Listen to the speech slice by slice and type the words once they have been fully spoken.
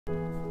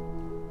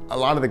A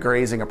lot of the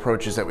grazing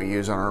approaches that we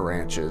use on our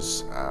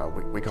ranches,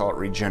 we call it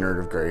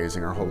regenerative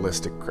grazing or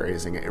holistic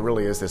grazing. It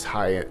really is this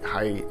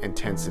high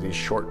intensity,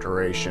 short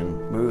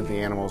duration, move the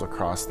animals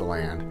across the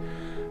land.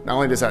 Not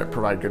only does that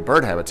provide good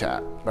bird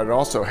habitat, but it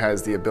also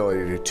has the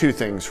ability to do two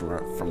things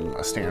from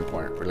a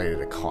standpoint related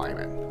to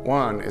climate.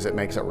 One is it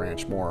makes a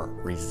ranch more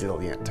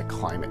resilient to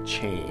climate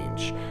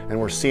change. And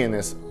we're seeing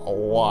this a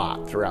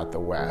lot throughout the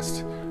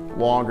West.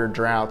 Longer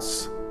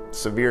droughts,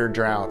 severe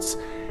droughts.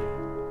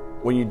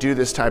 When you do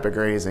this type of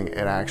grazing, it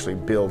actually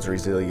builds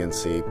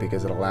resiliency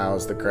because it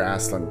allows the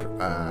grassland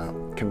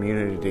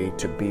community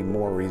to be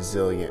more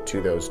resilient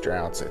to those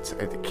droughts.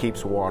 It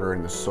keeps water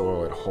in the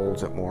soil, it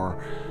holds it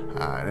more,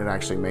 and it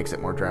actually makes it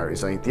more drought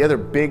resilient. The other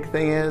big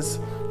thing is,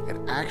 it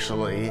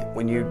actually,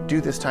 when you do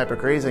this type of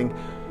grazing,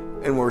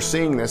 and we're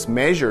seeing this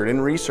measured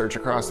in research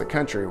across the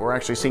country, we're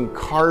actually seeing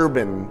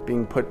carbon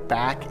being put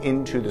back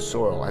into the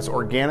soil. As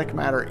organic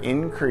matter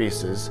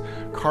increases,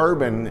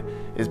 carbon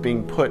is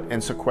being put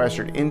and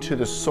sequestered into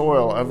the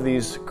soil of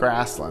these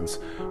grasslands,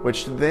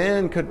 which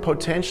then could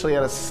potentially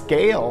at a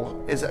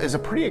scale is a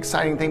pretty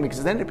exciting thing,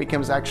 because then it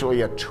becomes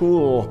actually a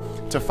tool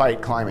to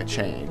fight climate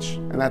change.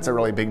 And that's a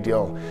really big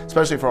deal,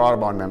 especially for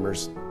Audubon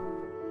members.